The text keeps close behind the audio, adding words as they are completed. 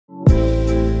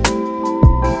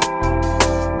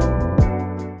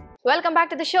Welcome back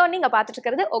to the show. நீங்க பார்த்துட்டு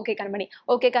இருக்கிறது ஓகே கண்மணி.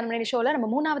 ஓகே கண்மணி ஷோல நம்ம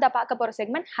மூணாவதா பார்க்க போற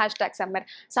செக்மெண்ட் #சம்மர்.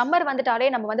 சம்மர் வந்துட்டாலே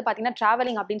நம்ம வந்து பாத்தீங்கன்னா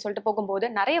டிராவலிங் அப்படின்னு சொல்லிட்டு போகும்போது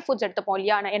நிறைய ஃபுட்ஸ் எடுத்துப்போம்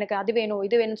இல்லையா? எனக்கு அது வேணும்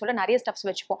இது வேணும்னு சொல்லிட்டு நிறைய ஸ்டப்ஸ்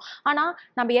வச்சுப்போம். ஆனா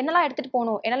நம்ம என்னெல்லாம் எடுத்துட்டு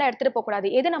போகணும், என்னெல்லாம் எடுத்துட்டு போக கூடாது,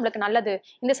 எது நம்மளுக்கு நல்லது,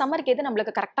 இந்த சம்மருக்கு எது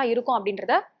நம்மளுக்கு கரெக்டா இருக்கும்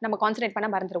அப்படின்றத நம்ம கான்சென்ட்ரேட் பண்ண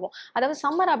மறந்துடுவோம். அதாவது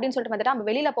சம்மர் அப்படின்னு சொல்லிட்டு வந்துட்டு நம்ம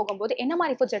வெளியில போகும்போது என்ன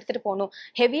மாதிரி ஃபுட்ஸ் எடுத்துட்டு போகணும்,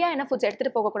 ஹெவியா என்ன ஃபுட்ஸ்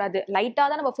எடுத்துட்டு போகக்கூடாது, லைட்டா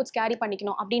தான் நம்ம ஃபுட்ஸ் கேரி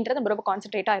பண்ணிக்கணும் அப்படின்றது நம்ம ரொம்ப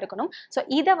கான்சென்ட்ரேட்டா இருக்கணும். ஸோ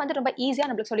இதை வந்து ரொம்ப ஈஸியா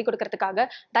நம்மளுக்கு சொல்லிக் கொடுக்கறதுக்காக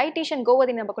டயட்டீஷியன்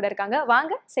கோவதி நம்ம கூட இருக்காங்க.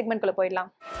 வாங்க செக்மெண்ட் குள்ள போயிடலாம்.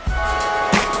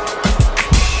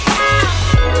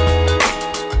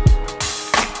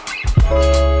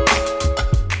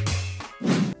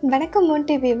 வணக்கம்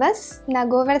மூன்டி வியூவர்ஸ், நான்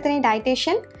கோவர்தனி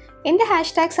டயட்டீஷியன். இந்த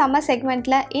 #சம்மர்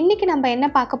செக்மெண்ட்டில் இன்றைக்கி நம்ம என்ன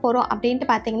பார்க்க போகிறோம் அப்படின்ட்டு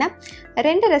பார்த்தீங்கன்னா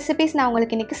 2 ரெசிபீஸ் நான்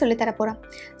உங்களுக்கு இன்றைக்கி சொல்லித்தர போகிறேன்.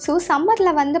 ஸோ சம்மரில்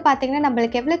வந்து பார்த்திங்கன்னா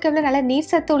நம்மளுக்கு எவ்வளோக்கு எவ்வளோ நல்ல நீர்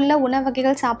சத்து உள்ள உணவு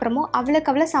வகைகள் சாப்பிட்றோமோ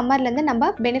அவ்வளோக்கு அவ்வளோ சம்மர்லேருந்து நம்ம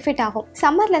பெனிஃபிட் ஆகும்.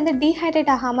 சம்மர்லேருந்து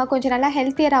டீஹைட்ரேட் ஆகாமல் கொஞ்சம் நல்லா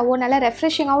ஹெல்த்தியராகவும் நல்லா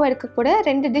ரெஃப்ரெஷிங்காகவும் இருக்கக்கூடிய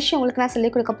 2 டிஷ் உங்களுக்கு நான்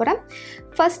சொல்லிக் கொடுக்க போகிறேன்.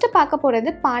 ஃபஸ்ட்டு பார்க்க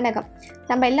போகிறது பானகம்.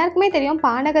 நம்ம எல்லாருக்குமே தெரியும்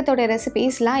பானகத்தோட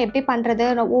ரெசிபீஸ்லாம் எப்படி பண்ணுறது,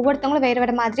 ஒவ்வொருத்தவங்களும் வேறு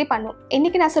வேறு மாதிரி பண்ணுவோம்.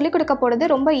 இன்றைக்கி நான் சொல்லிக் கொடுக்க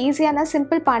போகிறது ரொம்ப ஈஸியான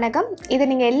சிம்பிள் பானகம். இதை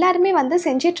நீங்கள் எல்லாருமே வந்து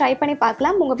செஞ்சு ட்ரை பண்ணி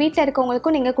பார்க்கலாம். உங்கள் வீட்டில்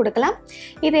இருக்கவங்களுக்கும் நீங்கள் கொடுக்கலாம்.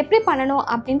 இது எப்படி பண்ணணும்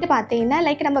அப்படின்ட்டு பார்த்தீங்கன்னா,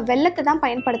 லைக் நம்ம வெல்லத்தை தான்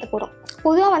பயன்படுத்த போகிறோம்.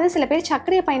 பொதுவாக வந்து சில பேர்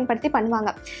சர்க்கரையை பயன்படுத்தி பண்ணுவாங்க.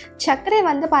 சர்க்கரை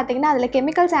வந்து பார்த்திங்கன்னா அதில்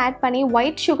கெமிக்கல்ஸ் ஆட் பண்ணி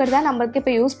ஒயிட் சுகர் தான் நம்மளுக்கு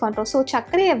இப்போ யூஸ் பண்ணுறோம். ஸோ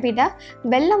சர்க்கரையை விட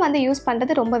வெல்லம் வந்து யூஸ்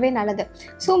பண்ணுறது ரொம்பவே நல்லது.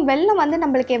 ஸோ வெல்லம் வந்து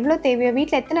நம்மளுக்கு எவ்வளோ தேவையோ,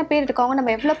 வீட்டில் எத்தனை பேர் இருக்காங்க,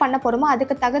 நம்ம எவ்வளோ பண்ண போகிறோமோ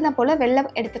அதுக்கு தகுந்த போல் வெல்லம்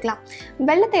எடுத்துக்கலாம்.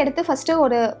 வெல்லத்தை எடுத்து ஃபஸ்ட்டு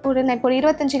ஒரு நான் இப்போ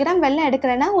 25 கிராம் வெல்லம்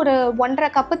எடுக்கிறேன்னா ஒரு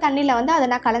 1.5 கப்பு தண்ணியில் வந்து அதை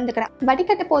நான் கலந்துக்கிறேன்.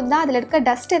 வடிகட்ட போது தான் அதில் இருக்க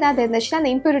டஸ்ட் ஏதாவது இருந்துச்சுன்னா அந்த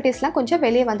இம்ப்யூரிட்டிஸ்லாம் கொஞ்சம்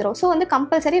வெளியே வந்துடும். ஸோ வந்து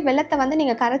கம்பல்சரி வெல்லத்தை வந்து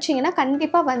நீங்கள் கரைச்சிங்கன்னா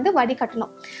கண்டிப்பாக வந்து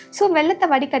வடிகட்டணும். ஸோ வெல்லத்தை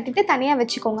வடிகட்டிட்டு தனியாக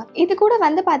வச்சுக்கோங்க. இது கூட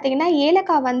வந்து பார்த்தீங்கன்னா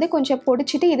ஏலக்காய் வந்து கொஞ்சம்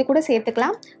பொடிச்சிட்டு இது கூட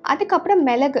சேர்த்துக்கலாம். அதுக்கப்புறம்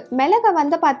மிளகை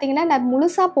வந்து பார்த்தீங்கன்னா நான்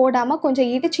முழுசாக போடாமல் கொஞ்சம்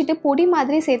இடிச்சிட்டு பொடி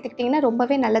மாதிரி சேர்த்துக்கிட்டிங்கன்னா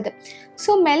ரொம்பவே நல்லது.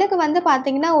 ஸோ மிளகு வந்து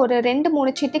பார்த்தீங்கன்னா ஒரு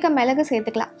 2-3 சிட்டிகை மிளகு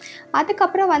சேர்த்துக்கலாம்.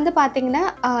 அதுக்கப்புறம் வந்து பார்த்தீங்கன்னா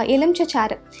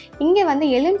எலுமிச்சைச்சாறு. இங்கே வந்து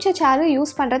எலுமிச்சைச்சாறு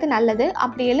யூஸ் பண்ணுறது நல்லது.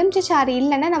 அப்படி எலுமிச்சைச்சாறு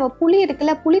இல்லைன்னா நம்ம புளி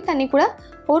இருக்குல்ல, புளி தண்ணி கூட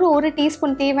ஒரு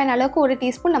டீஸ்பூன், தேவையான அளவுக்கு 1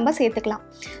 டீஸ்பூன் நம்ம சேர்த்துக்கலாம்.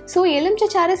 ஸோ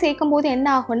எலுமிச்சைச்சாறு சேர்க்கும் போது என்ன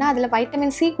ஆகும்னா அதில்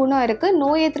வைட்டமின் சி குணம் இருக்குது,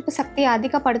 நோய் எதிர்ப்பு சக்தியை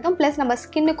அதிகப்படுத்தும், ப்ளஸ் நம்ம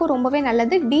ஸ்கின்னுக்கும் ரொம்பவே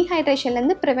நல்லது,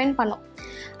 டீஹைட்ரேஷன்லேருந்து ப்ரிவென்ட் பண்ணும்.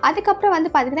 அதுக்கப்புறம் வந்து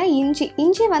பார்த்திங்கன்னா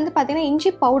இஞ்சி வந்து பார்த்திங்கன்னா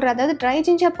இஞ்சி பவுடர், அதாவது ட்ரை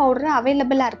ஜிஞ்சர் பவுடர்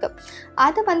அவைலபிளாக இருக்குது.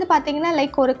 அது வந்து பார்த்திங்கன்னா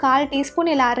லைக் ஒரு 1/4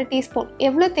 டீஸ்பூன் இல்லை 1/2 டீஸ்பூன்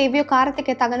எவ்வளோ தேவையோ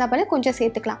காரத்துக்கு தகுந்த போல கொஞ்சம்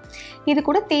சேர்த்துக்கலாம். இது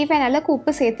கூட தேவையான அளவுக்கு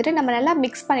உப்பு சேர்த்துட்டு நம்ம நல்லா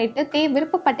மிக்ஸ் பண்ணிவிட்டு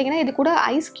விருப்பப்பட்டிங்கன்னா இது கூட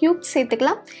ஐஸ் க்யூப்ஸ்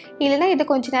சேர்த்துக்கலாம். இல்லைனா இது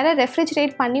கொஞ்சம் நேரம்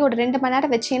ரெஃப்ரிஜரேட் பண்ணி ஒரு 2 மணி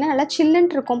நேரம் வச்சிங்கன்னா நல்லா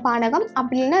சில்லுன்னு இருக்கும் பானகம்.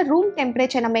 அப்படி இல்லைனா ரூம்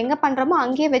டெம்பரேச்சர் நம்ம எங்கே பண்ணுறோமோ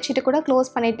அங்கேயே வச்சுட்டு கூட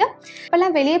க்ளோஸ் பண்ணிவிட்டு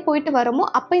இப்போல்லாம் வெளியே போயிட்டு வரோமோ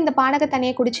அப்போ இந்த பானக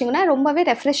தண்ணியை குடிச்சிங்கன்னா ரொம்பவே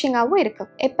ரெஃப்ரெஷிங்காகவும் இருக்குது.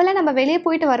 எப்போல்லாம் நம்ம வெளியே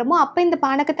போயிட்டு வரோமோ அப்போ இந்த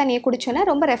பானக தண்ணியை குடிச்சோன்னா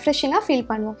ரொம்ப ரெஃப்ரெஷிங்காக ஃபீல்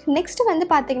பண்ணுவோம். நெக்ஸ்ட் வந்து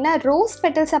பார்த்திங்கன்னா ரோஸ்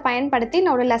பெட்டல்ஸை பயன்படுத்தி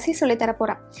நான் ஒரு லஸ்ஸி சொல்லித்தர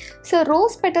போகிறேன். ஸோ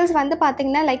ரோஸ் பெட்டல்ஸ் வந்து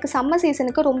பார்த்திங்கன்னா லைக் சம்மர்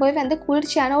சீசனுக்கு ரொம்பவே வந்து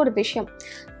குளிர்ச்சியான ஒரு விஷயம்.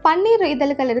 பன்னீர்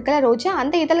இதழ்கள் இருக்கிற ரோஜா,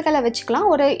 அந்த இதழ்களை வச்சுக்கலாம்.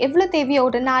 ஒரு எவ்வளோ தேவையோ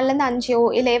ஒரு 4லேருந்து 5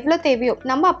 இல்லை எவ்வளோ தேவையோ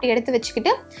நம்ம அப்படி எடுத்து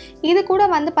வச்சுக்கிட்டு இது கூட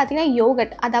வந்து பார்த்திங்கன்னா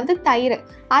யோகட், அதாவது தயிர்,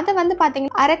 அதை வந்து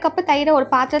பார்த்திங்கன்னா 1/2 கப்பு தயிரை ஒரு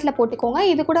பாத்திரத்தில் போட்டுக்கோங்க.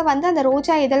 இது கூட வந்து அந்த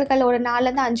ரோஜா இதழ்கள் ஒரு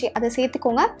 4லேருந்து 5 அதை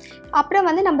சேர்த்துக்கோங்க. அப்புறம்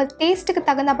வந்து நம்ம டேஸ்ட்டுக்கு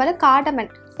தகுந்த போல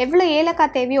கார்டமன், எவ்வளோ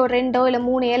ஏலக்காய் தேவையோ ஒரு 2 இல்லை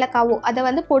 3 ஏலக்காவோ அதை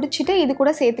வந்து பொடிச்சிட்டு இது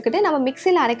கூட சேர்த்துக்கிட்டு நம்ம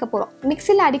மிக்சியில் அடிக்க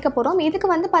போகிறோம். இதுக்கு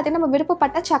வந்து பார்த்திங்கன்னா நம்ம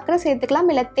விருப்பப்பட்ட சர்க்கரை சேர்த்துக்கலாம்,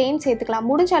 இல்லை தேன் சேர்த்துக்கலாம்.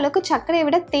 முடிஞ்ச அளவுக்கு சர்க்கரையை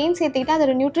விட தேன் சேர்த்துக்கிட்டு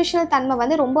அதோட நியூட்ரிஷனல் தன்மை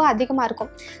வந்து ரொம்ப அதிகமாக இருக்கும்.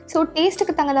 ஸோ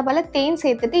டேஸ்ட்டுக்கு தகுந்த போல தேன்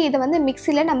சேர்த்துட்டு இதை வந்து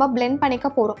மிக்சியில் நம்ம பிளெண்ட் பண்ணிக்க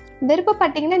போகிறோம்.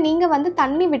 விருப்பப்பட்டிங்கன்னா நீங்கள் வந்து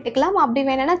தண்ணி விட்டுக்கலாம். அப்படி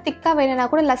வேணும்னா திக்காக வேணும்னா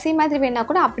கூட லஸ்ஸி மாதிரி வேணும்னா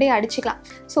கூட அப்படியே அடிச்சுக்கலாம்.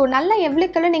 ஸோ நல்லா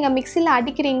எவ்வளோக்கெல்லாம் நீங்கள் மிக்சியில்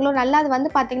அடிக்கிறீங்களோ நல்லா அது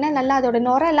வந்து பார்த்திங்கன்னா நல்லா அதோட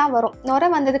நுரெல்லாம் வரும். நுரை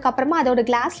வந்ததுக்கப்புறமா அதோட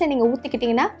கிளாஸில் நீங்கள்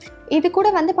ஊற்றிக்கிட்டிங்கன்னா இது கூட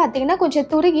வந்து பார்த்திங்கன்னா கொஞ்சம்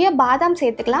துருகிய பாதாம்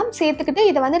சேர்த்துக்கிட்டு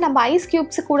இதை வந்து நம்ம ஐஸ்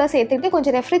க்யூப்ஸ் கூட சேர்த்துக்கிட்டு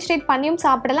கொஞ்சம் ரெஃப்ரிஜரேட் பண்ணியும்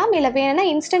சாப்பிடலாம். இல்லை வேணும்னா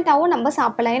இன்ஸ்டண்ட்டாகவும் நம்ம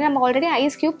சாப்பிடலாம். ஏன்னா நம்ம ஆல்ரெடி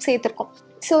ஐஸ் க்யூப் சேர்த்துருக்கோம்.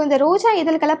 ஸோ இந்த ரோஜா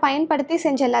இதழ்களை பயன்படுத்தி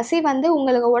செஞ்ச லஸ்ஸி வந்து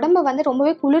உங்களுக்கு உடம்பை வந்து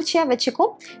ரொம்பவே குளிர்ச்சியாக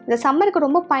வச்சுக்கும். இந்த சம்மருக்கு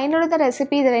ரொம்ப பயனுள்ள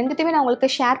ரெசிபி. இது 2த்தையுமே நான் உங்களுக்கு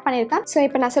ஷேர் பண்ணியிருக்கேன். ஸோ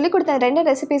இப்போ நான் சொல்லிக் கொடுத்த 2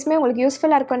 ரெசிபீஸுமே உங்களுக்கு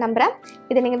யூஸ்ஃபுல்லாக இருக்கும் நம்புறேன்.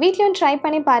 இதை நீங்கள் வீட்லேயும் ட்ரை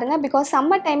பண்ணி பாருங்கள். பிகாஸ்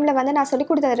சம்மர் டைமில் வந்து நான் சொல்லிக்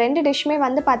கொடுத்த 2 டிஷ்ஷுமே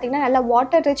வந்து பார்த்திங்கன்னா நல்லா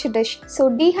water rich dish. So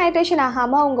dehydration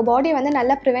ஆகாமல் உங்கள் பாடியை வந்து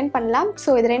நல்லா ப்ரிவென்ட் பண்ணலாம்.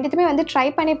 ஸோ இது 2த்தையுமே வந்து ட்ரை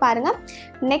பண்ணி பாருங்கள்.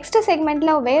 நெக்ஸ்ட்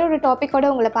செக்மெண்ட்டில் வேறொரு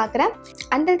டாப்பிக்கோடு உங்களை பார்க்குறேன்.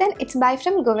 Until then, it's bye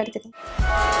from Govardhani.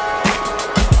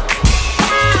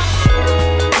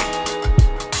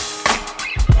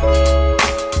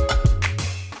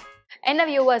 என்ன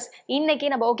வியூவர்ஸ், இன்னைக்கு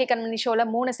நம்ம ஓகே கண்மணி ஷோல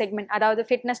 3 செக்மெண்ட், அதாவது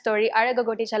ஃபிட்னஸ், தொழில், அழகு,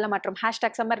 கோட்டி, செல்லம் மற்றும்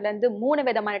 #சம்மர்லேருந்து 3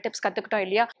 விதமான டிப்ஸ் கற்றுக்கிட்டோம்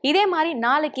இல்லையா? இதே மாதிரி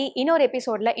நாளைக்கு இன்னொரு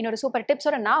எபிசோட்ல இன்னொரு சூப்பர்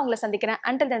டிப்ஸோட நான் உங்களை சந்திக்கிறேன்.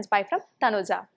 Until then, bye from Tanuja.